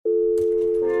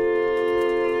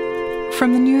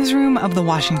From the newsroom of The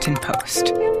Washington Post.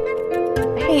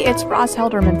 Hey, it's Ross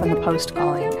Helderman from The Post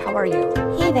calling. How are you?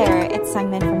 Hey there, it's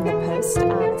Sungmin from The Post.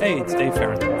 Hey, it's Dave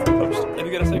Farron from The Post. Have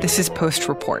you got a second? This is Post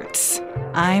Reports.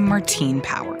 I'm Martine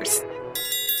Powers.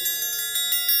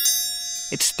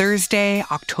 It's Thursday,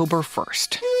 October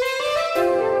 1st.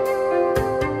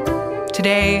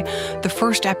 Today, the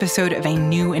first episode of a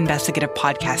new investigative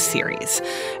podcast series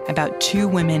about two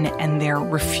women and their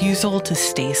refusal to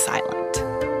stay silent.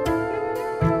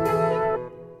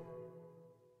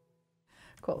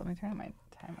 Cool, let me turn on my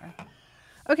timer.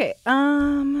 Okay,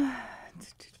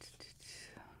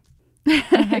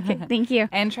 Okay, thank you.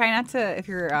 and try not to, if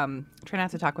you're, try not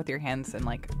to talk with your hands and,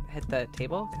 like, hit the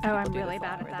table. Oh, I'm really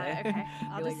bad at that. Okay.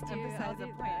 I'll just emphasize a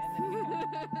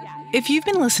point. If you've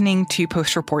been listening to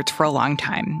Post Reports for a long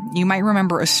time, you might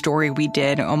remember a story we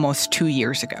did almost 2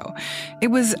 years ago. It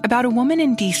was about a woman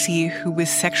in D.C. who was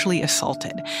sexually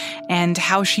assaulted and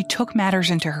how she took matters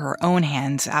into her own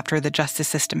hands after the justice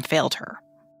system failed her.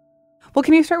 Well,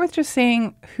 can you start with just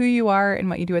saying who you are and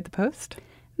what you do at The Post?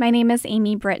 My name is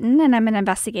Amy Britton, and I'm an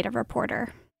investigative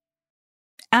reporter.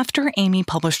 After Amy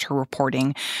published her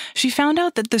reporting, she found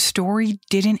out that the story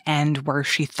didn't end where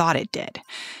she thought it did.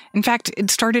 In fact, it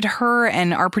started her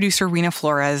and our producer Rena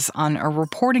Flores on a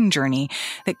reporting journey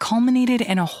that culminated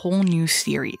in a whole new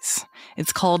series.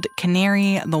 It's called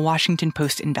Canary, The Washington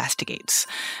Post Investigates,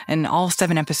 and all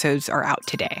 7 episodes are out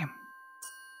today.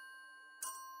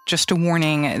 Just a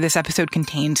warning, this episode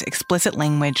contains explicit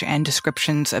language and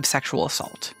descriptions of sexual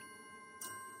assault.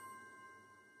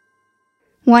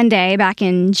 One day, back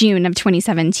in June of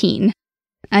 2017,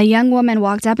 a young woman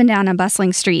walked up and down a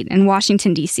bustling street in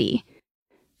Washington, D.C.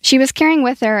 She was carrying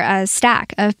with her a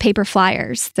stack of paper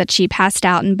flyers that she passed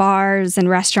out in bars and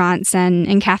restaurants and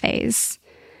in cafes.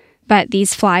 But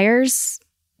these flyers,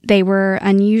 they were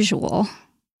unusual.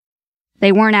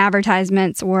 They weren't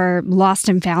advertisements or lost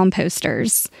and found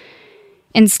posters.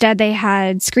 Instead, they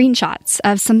had screenshots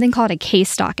of something called a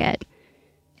case docket.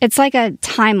 It's like a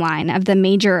timeline of the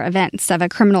major events of a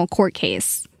criminal court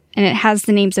case, and it has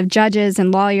the names of judges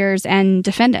and lawyers and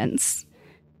defendants.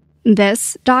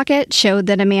 This docket showed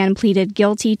that a man pleaded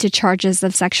guilty to charges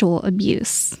of sexual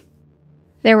abuse.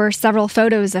 There were several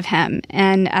photos of him,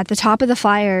 and at the top of the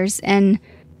flyers, in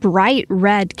bright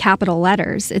red capital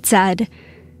letters, it said,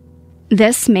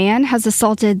 "This man has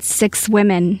assaulted 6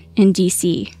 women in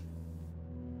D.C."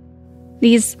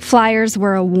 These flyers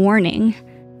were a warning.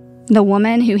 The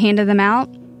woman who handed them out,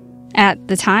 at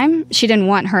the time, she didn't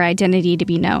want her identity to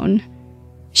be known.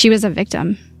 She was a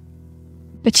victim.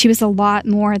 But she was a lot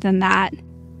more than that.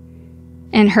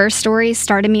 And her story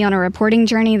started me on a reporting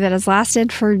journey that has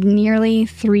lasted for nearly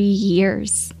 3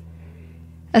 years.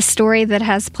 A story that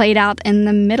has played out in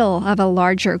the middle of a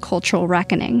larger cultural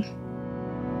reckoning.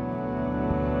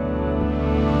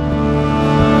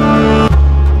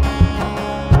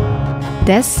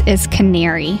 This is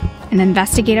Canary, an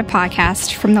investigative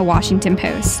podcast from The Washington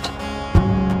Post.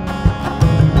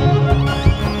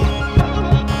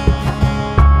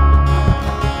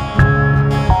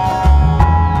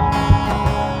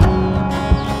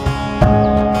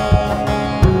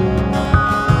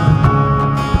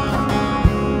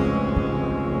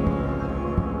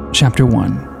 Chapter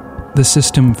 1. The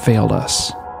System Failed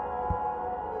Us.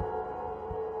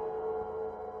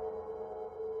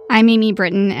 I'm Amy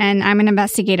Britton, and I'm an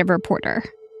investigative reporter.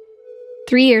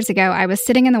 3 years ago, I was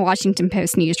sitting in the Washington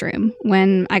Post newsroom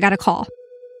when I got a call.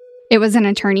 It was an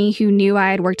attorney who knew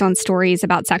I had worked on stories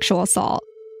about sexual assault,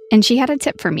 and she had a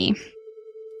tip for me.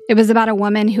 It was about a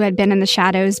woman who had been in the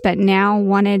shadows but now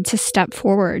wanted to step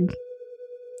forward.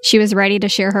 She was ready to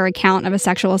share her account of a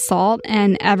sexual assault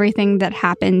and everything that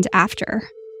happened after.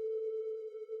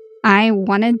 I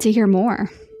wanted to hear more.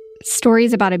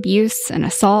 Stories about abuse and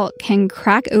assault can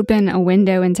crack open a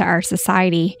window into our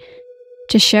society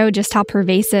to show just how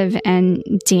pervasive and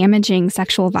damaging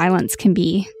sexual violence can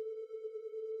be.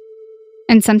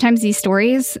 And sometimes these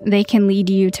stories, they can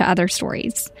lead you to other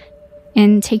stories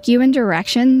and take you in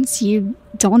directions you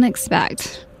don't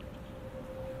expect.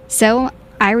 So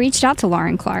I reached out to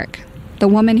Lauren Clark, the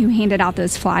woman who handed out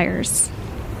those flyers.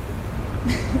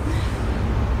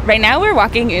 Right now we're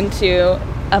walking into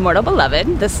Immortal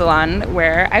Beloved, the salon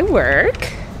where I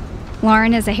work.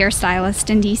 Lauren is a hairstylist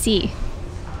in D.C.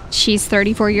 She's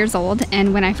 34 years old,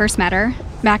 and when I first met her,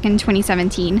 back in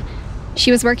 2017,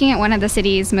 she was working at one of the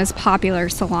city's most popular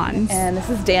salons. And this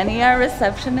is Danny, our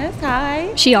receptionist.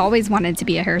 Hi. She always wanted to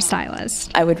be a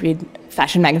hairstylist. I would read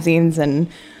fashion magazines and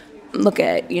look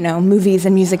at, movies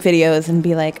and music videos and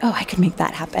be like, oh, I could make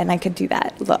that happen. I could do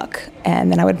that look. And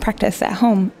then I would practice at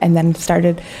home and then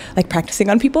started practicing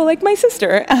on people like my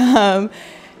sister.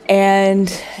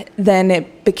 And then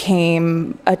it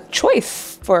became a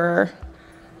choice for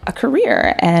a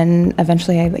career. And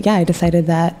eventually, I decided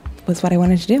that was what I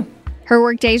wanted to do. Her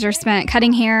work days are spent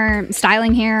cutting hair,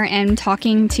 styling hair, and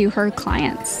talking to her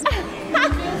clients.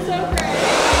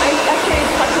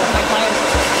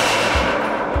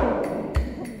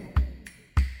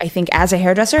 I think as a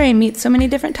hairdresser, I meet so many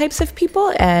different types of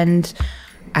people, and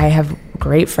I have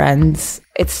great friends.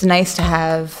 It's nice to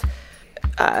have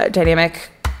a dynamic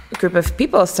group of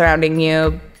people surrounding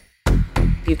you.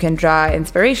 You can draw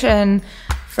inspiration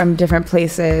from different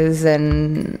places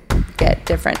and get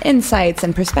different insights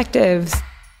and perspectives.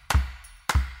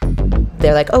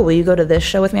 They're like, oh, will you go to this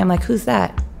show with me? I'm like, who's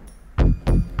that?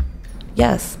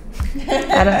 Yes.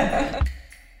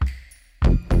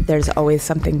 There's always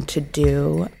something to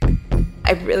do.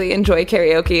 I really enjoy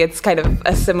karaoke. It's kind of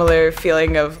a similar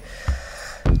feeling of,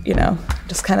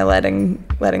 just kind of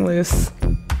letting loose.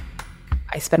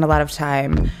 I spend a lot of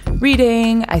time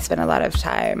reading. I spend a lot of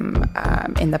time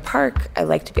in the park. I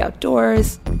like to be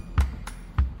outdoors.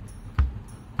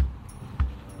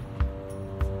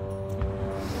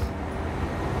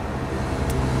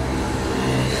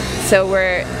 So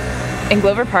we're in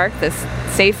Glover Park, this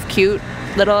safe, cute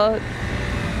little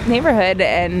neighborhood,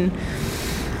 and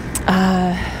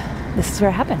this is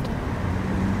where it happened.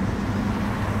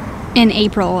 In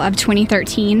April of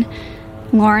 2013,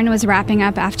 Lauren was wrapping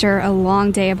up after a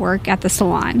long day of work at the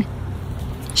salon.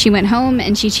 She went home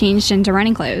and she changed into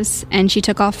running clothes, and she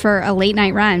took off for a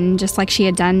late-night run just like she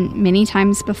had done many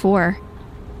times before.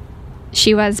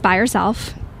 She was by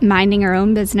herself, minding her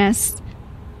own business,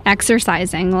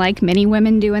 exercising like many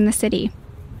women do in the city.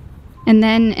 And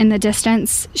then in the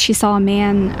distance, she saw a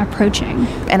man approaching.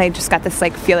 And I just got this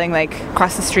feeling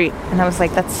across the street, and I was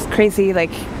like, that's crazy.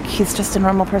 He's just a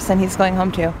normal person he's going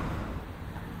home to.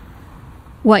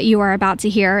 What you are about to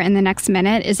hear in the next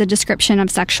minute is a description of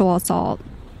sexual assault.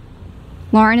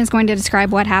 Lauren is going to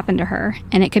describe what happened to her,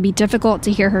 and it could be difficult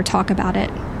to hear her talk about it.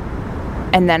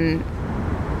 And then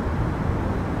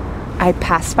I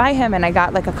passed by him, and I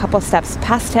got a couple steps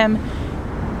past him.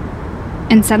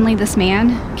 And suddenly this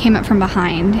man came up from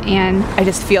behind, and I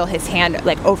just feel his hand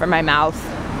over my mouth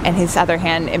and his other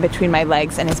hand in between my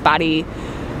legs and his body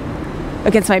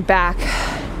against my back.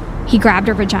 He grabbed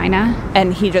her vagina.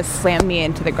 And he just slammed me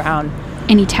into the ground.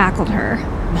 And he tackled her.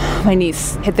 My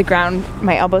knees hit the ground.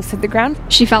 My elbows hit the ground.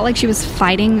 She felt like she was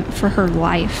fighting for her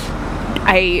life.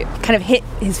 I kind of hit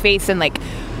his face and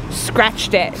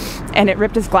scratched it, and it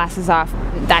ripped his glasses off.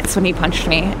 That's when he punched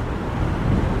me.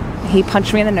 He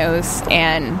punched me in the nose,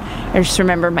 and I just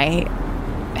remember my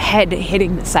head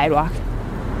hitting the sidewalk.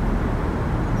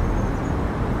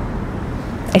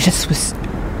 I just was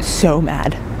so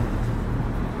mad.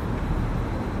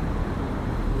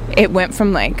 It went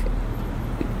from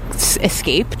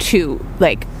escape to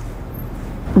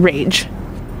rage.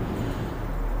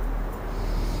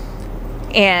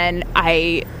 And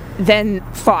I then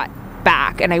fought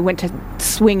back, and I went to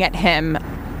swing at him,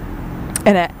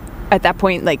 and at that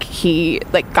point he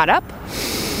got up,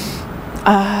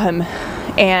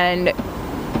 and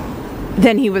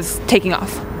then he was taking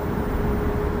off.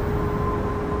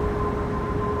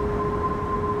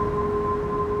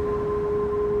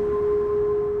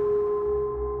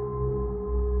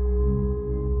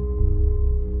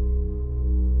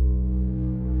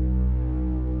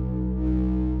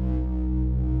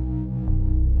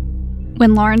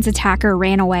 When Lauren's attacker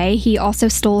ran away, he also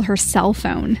stole her cell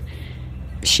phone.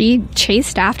 She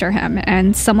chased after him,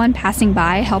 and someone passing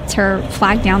by helped her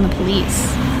flag down the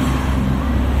police.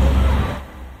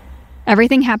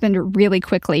 Everything happened really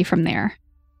quickly from there.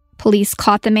 Police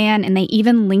caught the man, and they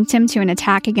even linked him to an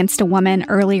attack against a woman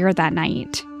earlier that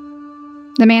night.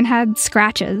 The man had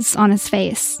scratches on his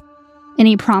face, and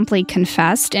he promptly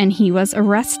confessed, and he was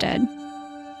arrested.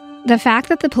 The fact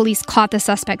that the police caught the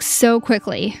suspect so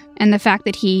quickly, and the fact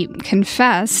that he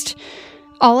confessed,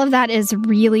 all of that is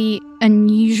really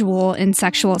unusual in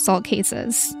sexual assault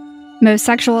cases. Most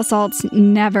sexual assaults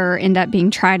never end up being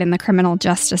tried in the criminal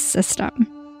justice system.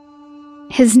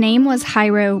 His name was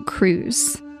Jairo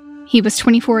Cruz. He was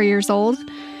 24 years old,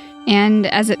 and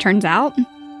as it turns out,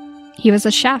 he was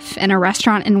a chef in a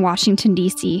restaurant in Washington,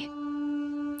 D.C.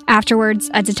 Afterwards,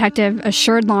 a detective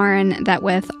assured Lauren that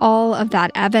with all of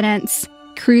that evidence,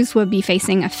 Cruz would be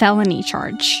facing a felony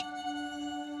charge.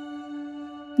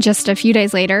 Just a few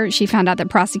days later, she found out that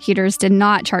prosecutors did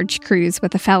not charge Cruz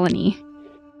with a felony.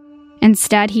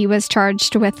 Instead, he was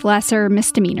charged with lesser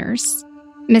misdemeanors.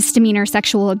 Misdemeanor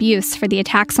sexual abuse for the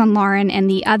attacks on Lauren and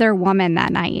the other woman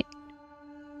that night.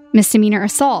 Misdemeanor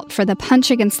assault for the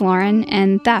punch against Lauren,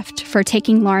 and theft for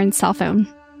taking Lauren's cell phone.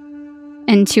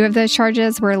 And 2 of those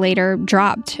charges were later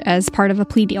dropped as part of a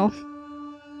plea deal.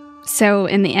 So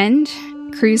in the end,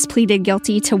 Cruz pleaded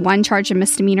guilty to 1 charge of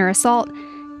misdemeanor assault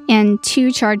and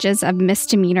 2 charges of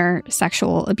misdemeanor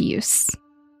sexual abuse.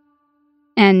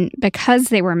 And because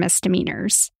they were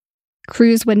misdemeanors,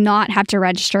 Cruz would not have to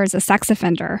register as a sex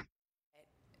offender.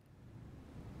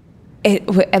 It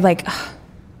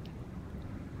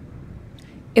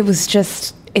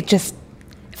just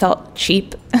felt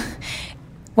cheap.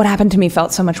 What happened to me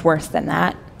felt so much worse than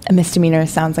that. A misdemeanor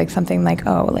sounds like something like,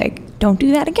 oh, like, don't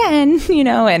do that again,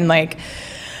 and like,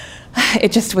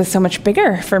 it just was so much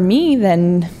bigger for me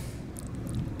than,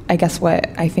 I guess, what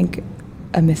I think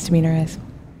a misdemeanor is.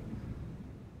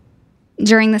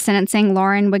 During the sentencing,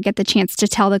 Lauren would get the chance to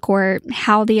tell the court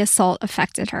how the assault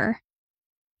affected her.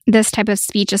 This type of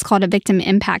speech is called a victim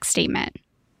impact statement.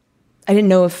 I didn't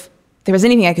know if there was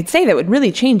anything I could say that would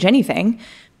really change anything,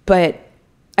 but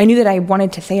I knew that I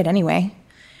wanted to say it anyway.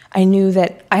 I knew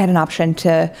that I had an option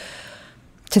to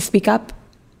speak up,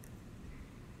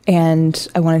 and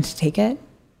I wanted to take it.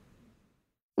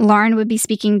 Lauren would be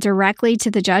speaking directly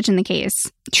to the judge in the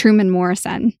case, Truman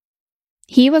Morrison.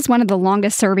 He was one of the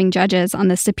longest-serving judges on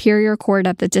the Superior Court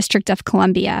of the District of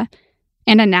Columbia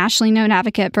and a nationally known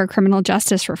advocate for criminal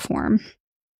justice reform.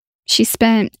 She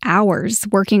spent hours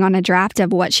working on a draft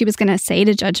of what she was going to say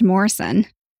to Judge Morrison.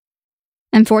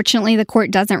 Unfortunately, the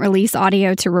court doesn't release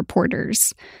audio to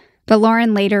reporters, but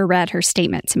Lauren later read her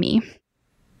statement to me.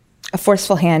 A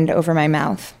forceful hand over my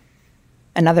mouth,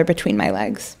 another between my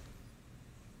legs.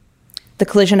 The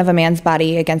collision of a man's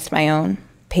body against my own,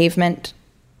 pavement,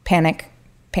 panic,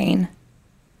 pain.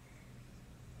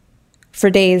 For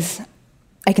days,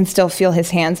 I can still feel his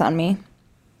hands on me.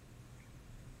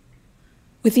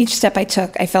 With each step I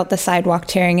took, I felt the sidewalk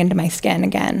tearing into my skin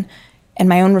again, and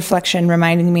my own reflection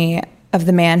reminding me of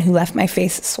the man who left my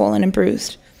face swollen and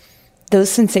bruised. Those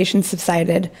sensations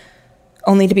subsided,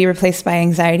 only to be replaced by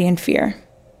anxiety and fear.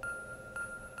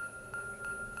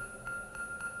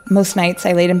 Most nights,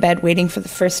 I laid in bed waiting for the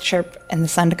first chirp and the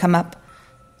sun to come up,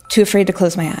 too afraid to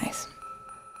close my eyes.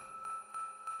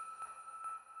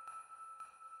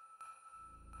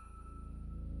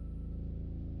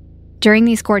 During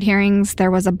these court hearings, there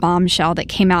was a bombshell that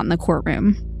came out in the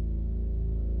courtroom.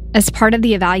 As part of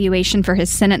the evaluation for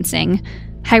his sentencing,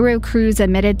 Jairo Cruz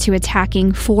admitted to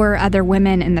attacking 4 other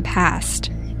women in the past,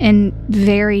 in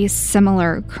very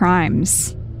similar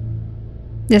crimes.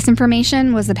 This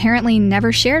information was apparently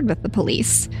never shared with the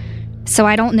police, so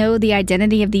I don't know the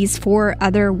identity of these 4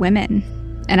 other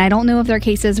women, and I don't know if their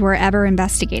cases were ever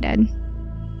investigated.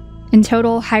 In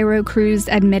total, Jairo Cruz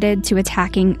admitted to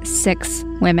attacking 6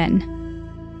 women.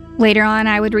 Later on,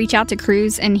 I would reach out to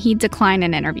Cruz and he'd decline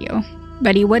an interview,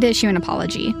 but he would issue an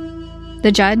apology.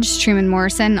 The judge, Truman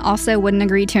Morrison, also wouldn't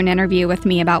agree to an interview with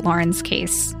me about Lauren's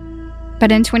case.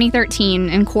 But in 2013,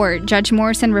 in court, Judge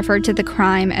Morrison referred to the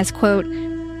crime as, quote,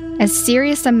 as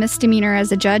serious a misdemeanor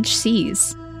as a judge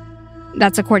sees.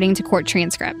 That's according to court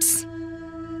transcripts.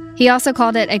 He also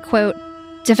called it a, quote,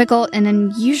 difficult and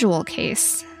unusual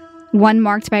case, one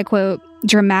marked by, quote,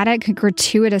 dramatic,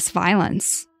 gratuitous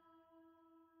violence.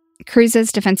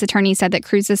 Cruz's defense attorney said that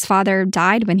Cruz's father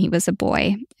died when he was a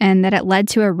boy and that it led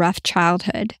to a rough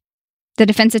childhood. The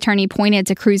defense attorney pointed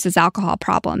to Cruz's alcohol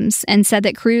problems and said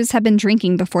that Cruz had been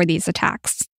drinking before these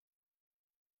attacks.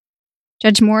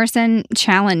 Judge Morrison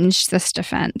challenged this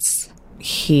defense.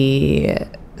 He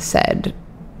said,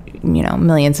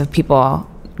 millions of people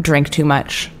drink too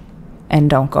much and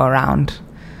don't go around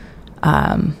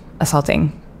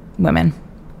assaulting women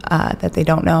that they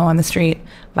don't know on the street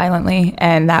violently.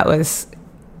 And that was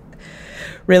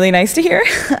really nice to hear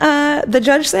the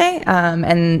judge say.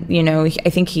 I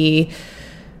think he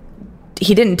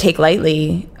didn't take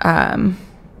lightly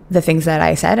the things that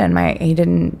I said, and he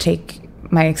didn't take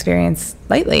my experience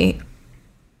lightly.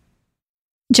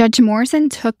 Judge Morrison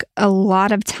took a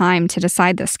lot of time to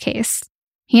decide this case.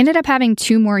 He ended up having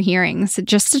 2 more hearings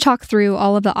just to talk through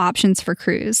all of the options for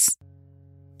Cruz.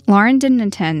 Lauren didn't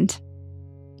attend.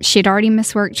 She'd already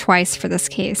missed work twice for this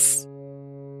case.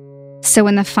 So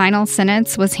when the final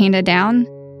sentence was handed down,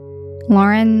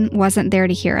 Lauren wasn't there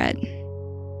to hear it.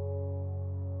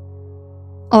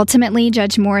 Ultimately,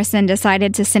 Judge Morrison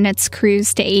decided to sentence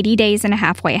Cruz to 80 days in a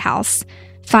halfway house,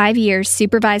 5 years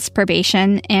supervised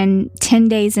probation, and 10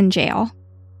 days in jail.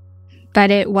 But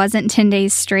it wasn't 10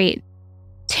 days straight.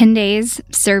 10 days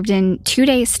served in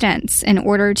 2-day stints in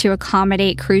order to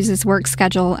accommodate Cruz's work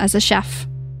schedule as a chef.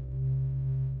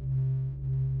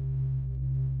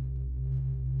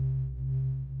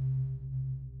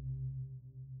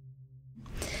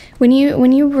 When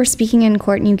you were speaking in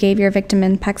court and you gave your victim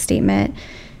impact statement,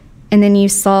 And then you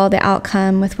saw the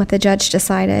outcome with what the judge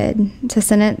decided to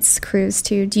sentence Cruz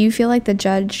to. Do you feel like the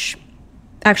judge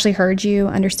actually heard you,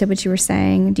 understood what you were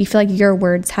saying? Do you feel like your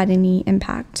words had any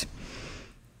impact?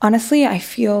 Honestly, I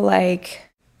feel like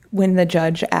when the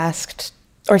judge asked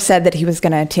or said that he was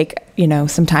going to take,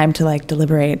 some time to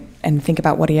deliberate and think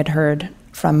about what he had heard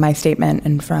from my statement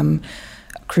and from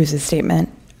Cruz's statement,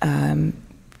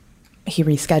 he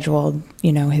rescheduled,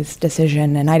 his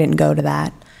decision, and I didn't go to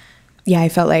that. Yeah, I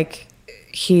felt like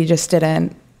he just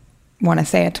didn't want to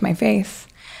say it to my face.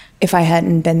 If I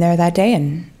hadn't been there that day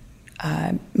and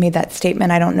made that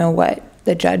statement, I don't know what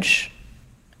the judge,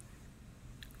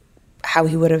 how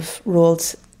he would have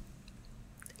ruled.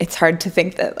 It's hard to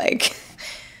think that,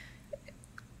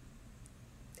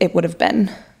 it would have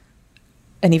been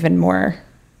an even more,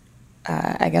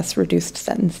 reduced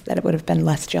sentence, that it would have been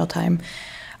less jail time,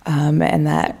 and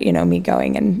that, me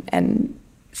going and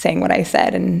saying what I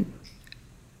said. And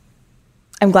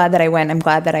I'm glad that I went. I'm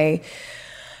glad that I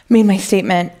made my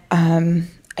statement.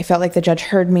 I felt like the judge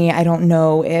heard me. I don't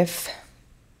know if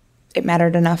it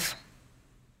mattered enough.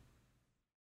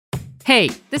 Hey,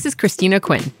 this is Christina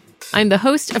Quinn. I'm the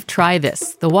host of Try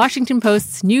This, the Washington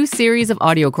Post's new series of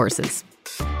audio courses.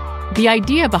 The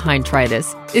idea behind Try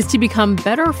This is to become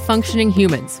better functioning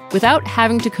humans without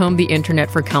having to comb the internet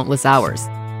for countless hours.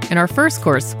 In our first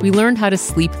course, we learned how to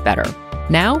sleep better.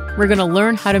 Now, we're going to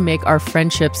learn how to make our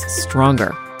friendships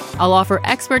stronger. I'll offer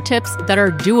expert tips that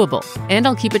are doable, and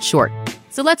I'll keep it short.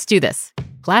 So let's do this.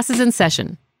 Class is in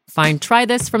session. Find Try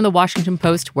This from the Washington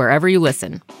Post wherever you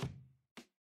listen.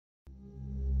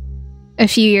 A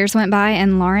few years went by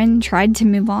and Lauren tried to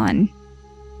move on.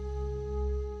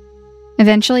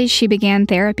 Eventually, she began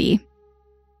therapy.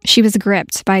 She was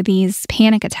gripped by these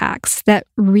panic attacks that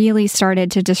really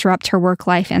started to disrupt her work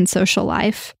life and social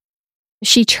life.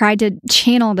 She tried to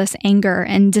channel this anger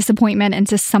and disappointment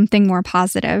into something more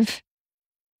positive.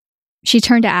 She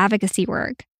turned to advocacy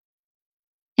work,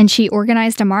 and she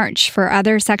organized a march for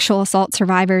other sexual assault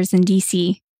survivors in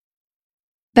D.C.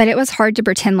 But it was hard to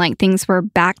pretend like things were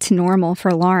back to normal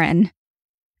for Lauren,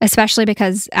 especially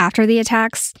because after the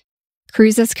attacks,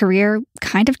 Cruz's career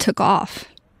kind of took off.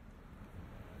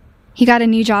 He got a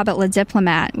new job at Le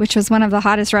Diplomat, which was one of the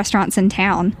hottest restaurants in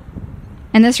town.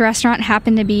 And this restaurant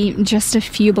happened to be just a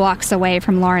few blocks away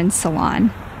from Lauren's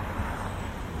salon.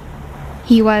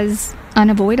 He was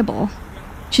unavoidable.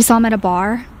 She saw him at a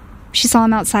bar. She saw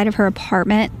him outside of her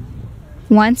apartment.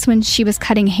 Once, when she was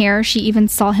cutting hair, she even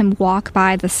saw him walk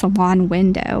by the salon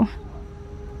window.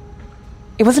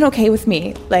 It wasn't okay with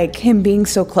me, him being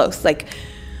so close.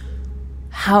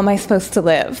 How am I supposed to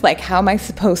live? How am I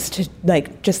supposed to,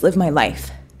 just live my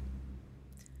life?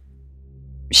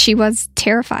 She was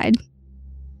terrified.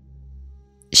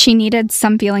 She needed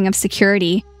some feeling of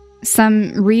security,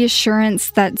 some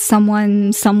reassurance that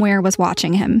someone somewhere was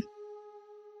watching him.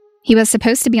 He was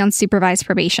supposed to be on supervised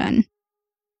probation.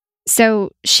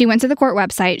 So she went to the court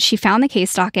website, she found the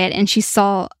case docket, and she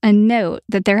saw a note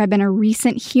that there had been a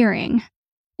recent hearing,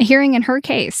 a hearing in her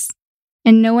case,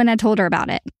 and no one had told her about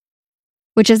it,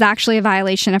 which is actually a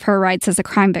violation of her rights as a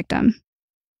crime victim.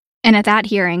 And at that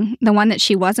hearing, the one that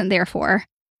she wasn't there for,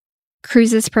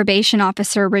 Cruz's probation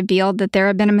officer revealed that there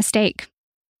had been a mistake.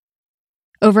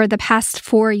 Over the past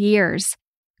 4 years,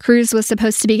 Cruz was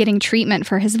supposed to be getting treatment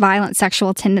for his violent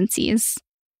sexual tendencies.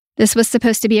 This was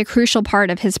supposed to be a crucial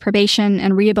part of his probation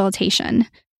and rehabilitation,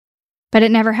 but it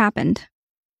never happened.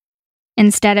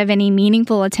 Instead of any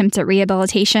meaningful attempt at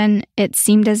rehabilitation, it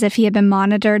seemed as if he had been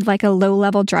monitored like a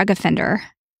low-level drug offender.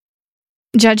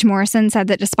 Judge Morrison said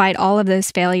that despite all of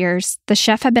those failures, the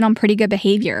chef had been on pretty good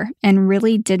behavior and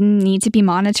really didn't need to be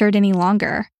monitored any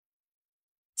longer.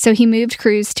 So he moved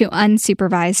Cruz to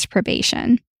unsupervised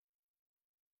probation.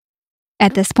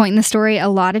 At this point in the story, a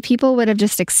lot of people would have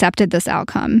just accepted this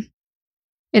outcome.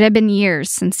 It had been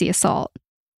years since the assault.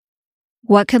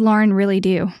 What could Lauren really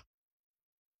do?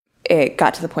 It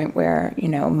got to the point where,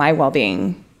 my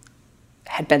well-being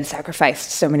had been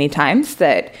sacrificed so many times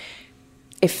that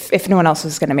if no one else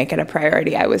was going to make it a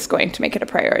priority, I was going to make it a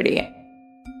priority.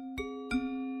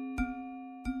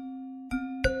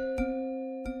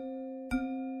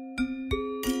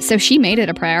 So she made it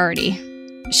a priority.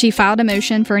 She filed a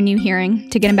motion for a new hearing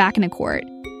to get him back into court.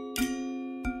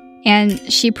 And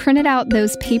she printed out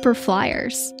those paper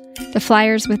flyers, the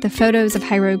flyers with the photos of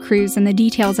Jairo Cruz and the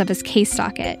details of his case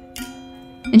docket.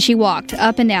 And she walked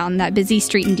up and down that busy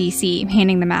street in D.C.,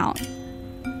 handing them out.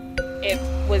 It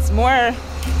was more,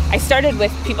 I started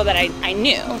with people that I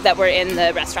knew that were in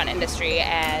the restaurant industry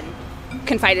and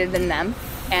confided in them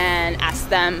and asked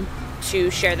them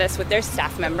to share this with their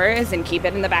staff members and keep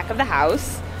it in the back of the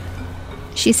house.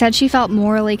 She said she felt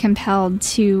morally compelled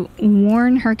to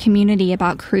warn her community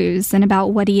about Cruz and about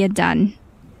what he had done.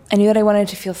 I knew that I wanted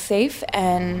to feel safe,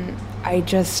 and I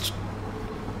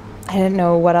didn't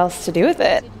know what else to do with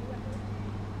it.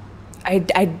 I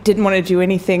didn't want to do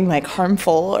anything like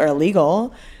harmful or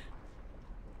illegal.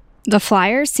 The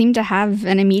flyers seemed to have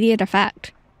an immediate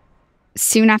effect.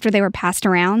 Soon after they were passed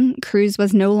around, Cruz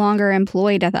was no longer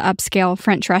employed at the upscale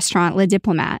French restaurant Le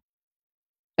Diplomat.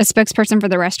 A spokesperson for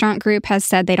the restaurant group has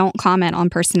said they don't comment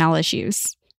on personnel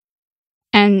issues.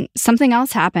 And something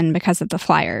else happened because of the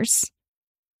flyers.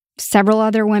 Several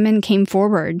other women came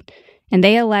forward, and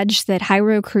they alleged that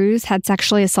Jairo Cruz had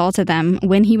sexually assaulted them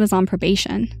when he was on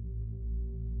probation.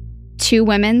 2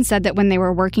 women said that when they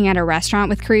were working at a restaurant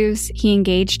with Cruz, he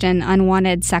engaged in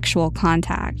unwanted sexual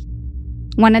contact.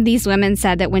 One of these women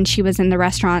said that when she was in the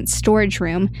restaurant's storage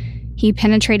room, he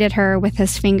penetrated her with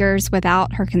his fingers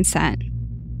without her consent.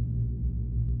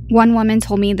 One woman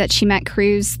told me that she met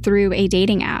Cruz through a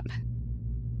dating app.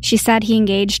 She said he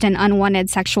engaged in unwanted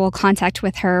sexual contact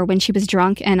with her when she was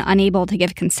drunk and unable to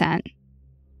give consent.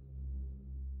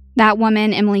 That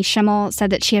woman, Emily Schimmel,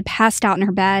 said that she had passed out in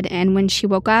her bed, and when she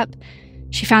woke up,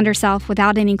 she found herself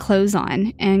without any clothes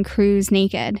on and Cruz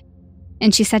naked,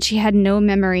 and she said she had no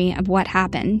memory of what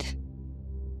happened.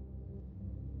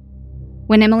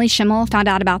 When Emily Schimmel found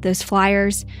out about those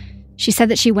flyers, she said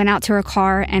that she went out to her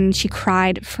car and she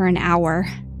cried for an hour.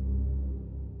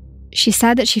 She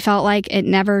said that she felt like it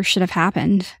never should have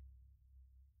happened.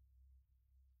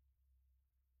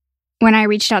 When I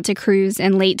reached out to Cruz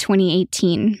in late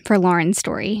 2018 for Lauren's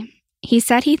story, he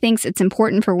said he thinks it's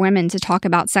important for women to talk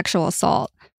about sexual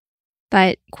assault.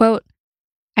 But, quote,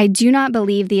 "I do not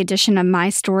believe the addition of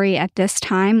my story at this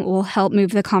time will help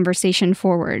move the conversation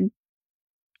forward.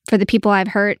 For the people I've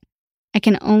hurt, I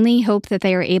can only hope that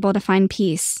they are able to find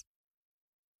peace.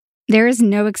 There is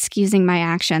no excusing my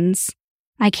actions.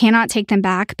 I cannot take them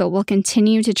back, but will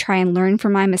continue to try and learn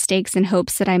from my mistakes in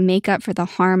hopes that I make up for the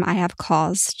harm I have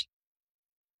caused."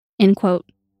 End quote.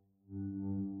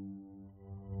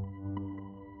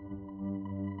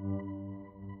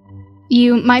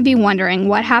 You might be wondering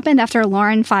what happened after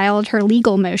Lauren filed her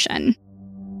legal motion.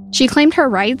 She claimed her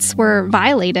rights were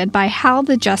violated by how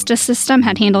the justice system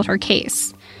had handled her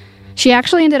case. She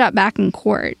actually ended up back in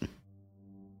court.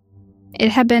 It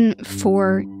had been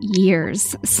 4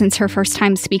 years since her first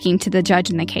time speaking to the judge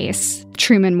in the case,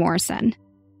 Truman Morrison.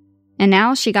 And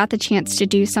now she got the chance to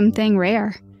do something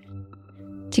rare.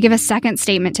 To give a second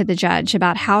statement to the judge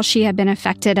about how she had been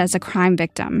affected as a crime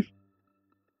victim.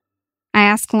 I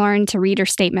asked Lauren to read her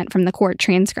statement from the court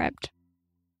transcript.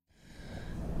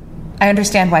 I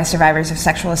understand why survivors of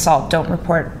sexual assault don't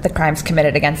report the crimes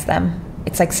committed against them.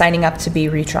 It's like signing up to be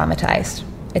re-traumatized.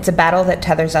 It's a battle that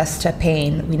tethers us to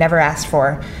pain we never asked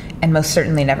for and most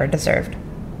certainly never deserved.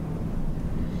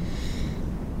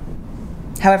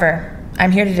 However,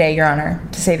 I'm here today, Your Honor,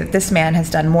 to say that this man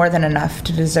has done more than enough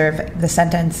to deserve the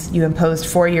sentence you imposed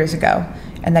 4 years ago,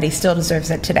 and that he still deserves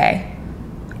it today.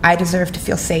 I deserve to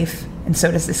feel safe, and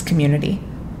so does this community.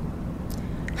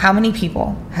 How many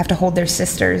people have to hold their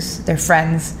sisters, their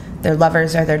friends, their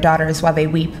lovers, or their daughters while they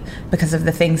weep because of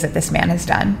the things that this man has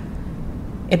done?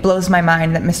 It blows my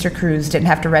mind that Mr. Cruz didn't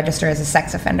have to register as a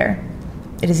sex offender.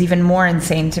 It is even more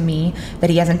insane to me that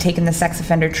he hasn't taken the sex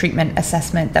offender treatment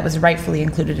assessment that was rightfully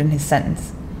included in his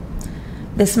sentence.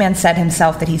 This man said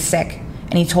himself that he's sick,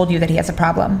 and he told you that he has a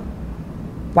problem.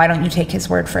 Why don't you take his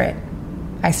word for it?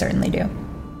 I certainly do.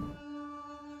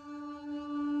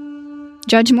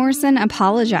 Judge Morrison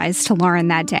apologized to Lauren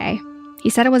that day. He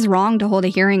said it was wrong to hold a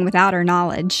hearing without her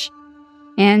knowledge.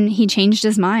 And he changed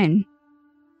his mind.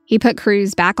 He put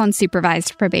Cruz back on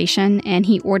supervised probation, and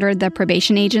he ordered the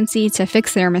probation agency to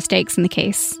fix their mistakes in the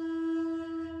case.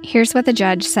 Here's what the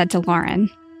judge said to Lauren.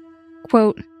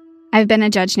 Quote, "I've been a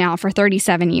judge now for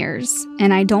 37 years,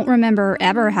 and I don't remember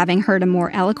ever having heard a more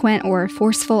eloquent or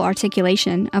forceful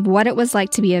articulation of what it was like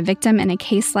to be a victim in a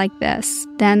case like this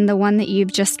than the one that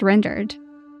you've just rendered.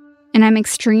 And I'm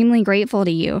extremely grateful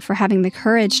to you for having the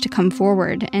courage to come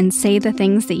forward and say the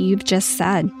things that you've just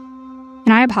said.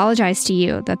 And I apologize to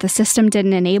you that the system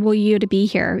didn't enable you to be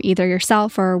here, either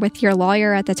yourself or with your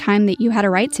lawyer at the time that you had a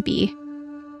right to be.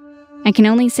 I can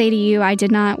only say to you I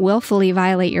did not willfully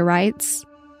violate your rights.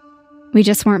 We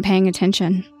just weren't paying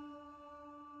attention."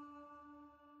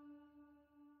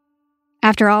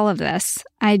 After all of this,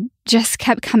 I just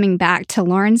kept coming back to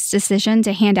Lauren's decision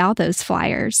to hand out those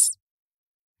flyers.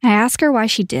 I asked her why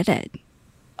she did it.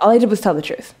 All I did was tell the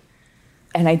truth.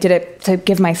 And I did it to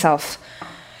give myself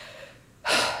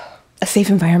a safe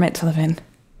environment to live in.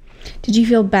 Did you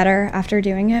feel better after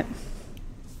doing it?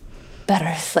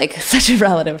 Better is like such a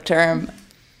relative term.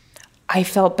 I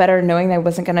felt better knowing that I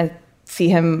wasn't going to see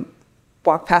him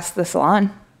walk past the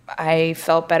salon. I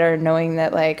felt better knowing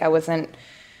that, like, I wasn't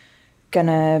going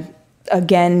to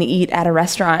again eat at a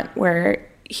restaurant where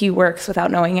he works without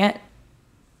knowing it.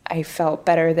 I felt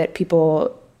better that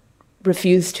people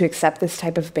refused to accept this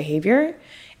type of behavior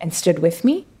and stood with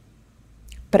me.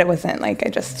 But it wasn't like I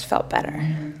just felt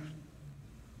better.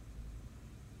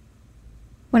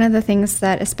 One of the things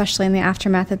that, especially in the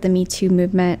aftermath of the Me Too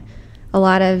movement, a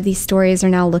lot of these stories are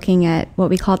now looking at what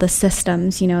we call the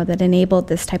systems, that enabled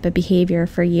this type of behavior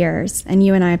for years. And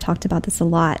you and I have talked about this a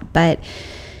lot. But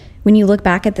when you look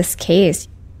back at this case,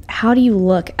 how do you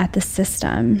look at the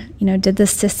system? Did the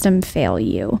system fail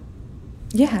you?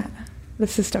 Yeah, the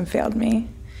system failed me.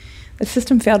 The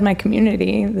system failed my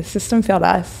community. The system failed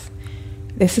us.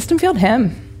 The system failed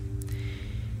him.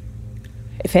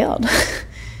 It failed.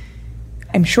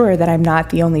 I'm sure that I'm not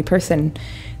the only person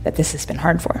that this has been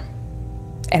hard for.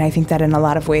 And I think that in a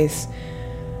lot of ways,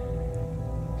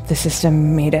 the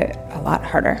system made it a lot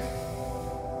harder.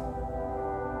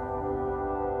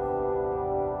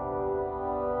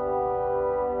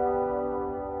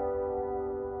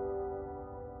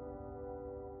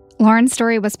 Lauren's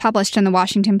story was published in the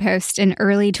Washington Post in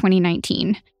early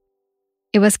 2019.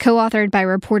 It was co-authored by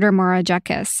reporter Maura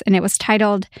Jekis, and it was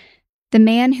titled, "The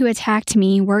Man Who Attacked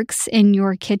Me Works in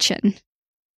Your Kitchen."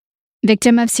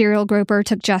 Victim of serial groper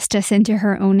took justice into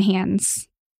her own hands.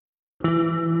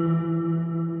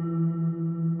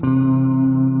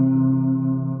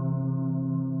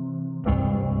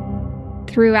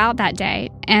 Throughout that day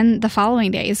and the following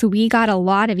days, we got a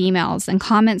lot of emails and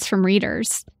comments from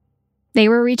readers. They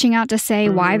were reaching out to say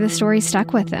why the story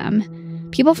stuck with them.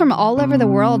 People from all over the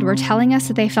world were telling us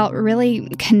that they felt really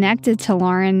connected to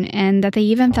Lauren and that they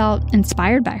even felt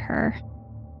inspired by her.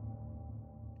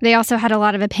 They also had a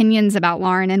lot of opinions about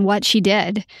Lauren and what she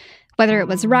did, whether it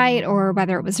was right or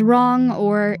whether it was wrong,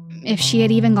 or if she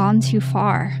had even gone too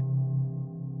far.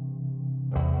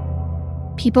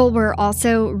 People were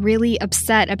also really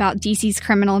upset about DC's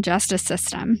criminal justice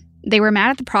system. They were mad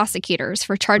at the prosecutors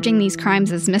for charging these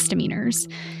crimes as misdemeanors.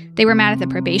 They were mad at the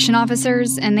probation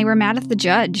officers, and they were mad at the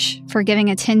judge for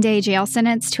giving a 10-day jail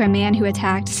sentence to a man who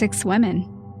attacked 6 women.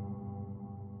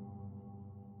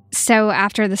 So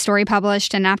after the story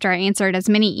published and after I answered as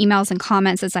many emails and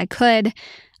comments as I could,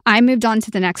 I moved on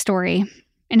to the next story,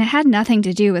 and it had nothing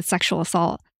to do with sexual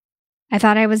assault. I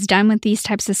thought I was done with these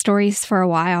types of stories for a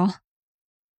while.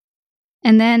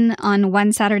 And then on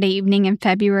one Saturday evening in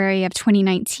February of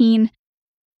 2019,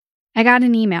 I got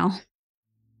an email.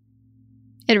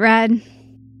 It read,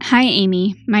 "Hi,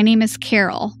 Amy. My name is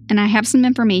Carol, and I have some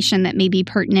information that may be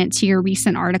pertinent to your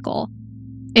recent article.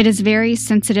 It is very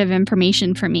sensitive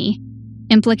information for me,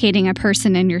 implicating a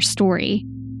person in your story.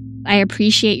 I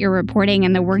appreciate your reporting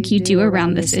and the work you do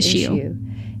around this issue.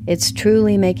 It's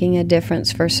truly making a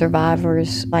difference for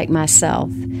survivors like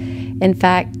myself. In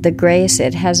fact, the grace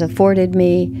it has afforded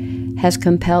me has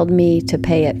compelled me to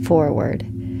pay it forward.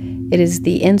 It is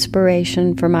the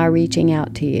inspiration for my reaching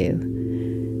out to you.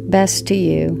 Best to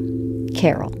you,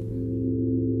 Carol."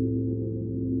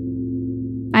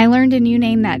 I learned a new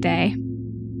name that day,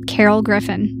 Carol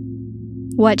Griffin.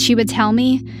 What she would tell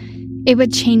me, it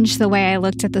would change the way I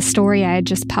looked at the story I had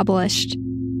just published,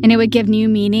 and it would give new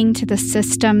meaning to the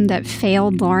system that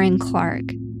failed Lauren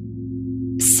Clark.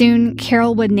 Soon,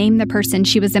 Carol would name the person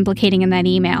she was implicating in that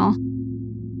email.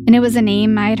 And it was a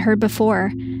name I had heard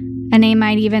before, a name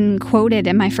I'd even quoted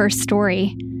in my first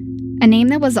story, a name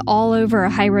that was all over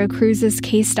Jairo Cruz's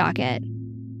case docket.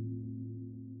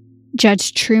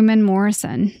 Judge Truman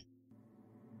Morrison.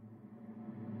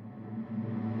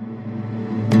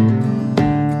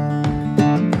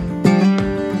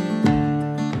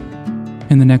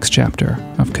 In the next chapter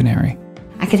of Canary.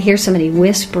 I could hear somebody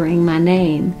whispering my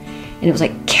name, and it was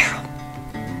like, Carol,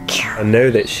 Carol. I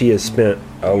know that she has spent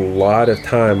a lot of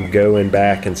time going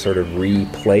back and sort of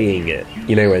replaying it,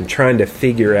 and trying to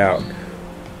figure out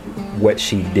what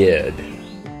she did.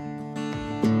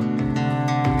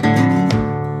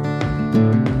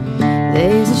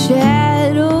 There's a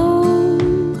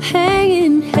shadow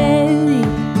hanging heavy.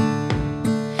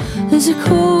 There's a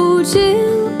cold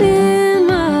chill in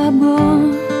my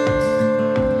bones.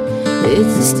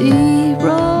 It's a steep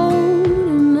road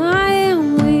and I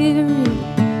am weary.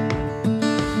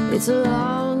 It's a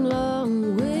long,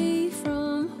 long way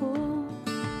from home.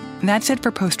 That's it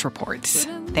for Post Reports.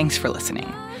 Thanks for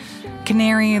listening.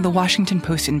 Canary, The Washington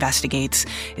Post Investigates,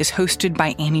 is hosted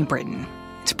by Amy Britton.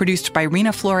 It's produced by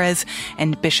Rena Flores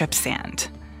and Bishop Sand.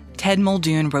 Ted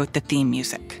Muldoon wrote the theme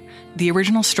music. The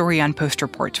original story on Post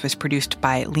Reports was produced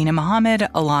by Lena Mohammed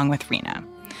along with Rena.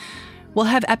 We'll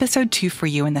have episode 2 for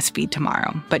you in this feed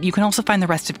tomorrow, but you can also find the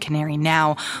rest of Canary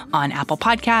now on Apple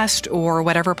Podcast or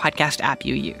whatever podcast app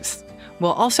you use.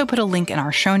 We'll also put a link in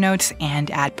our show notes and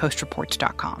at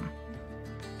postreports.com.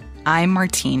 I'm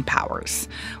Martine Powers.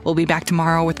 We'll be back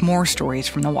tomorrow with more stories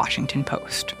from the Washington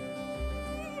Post.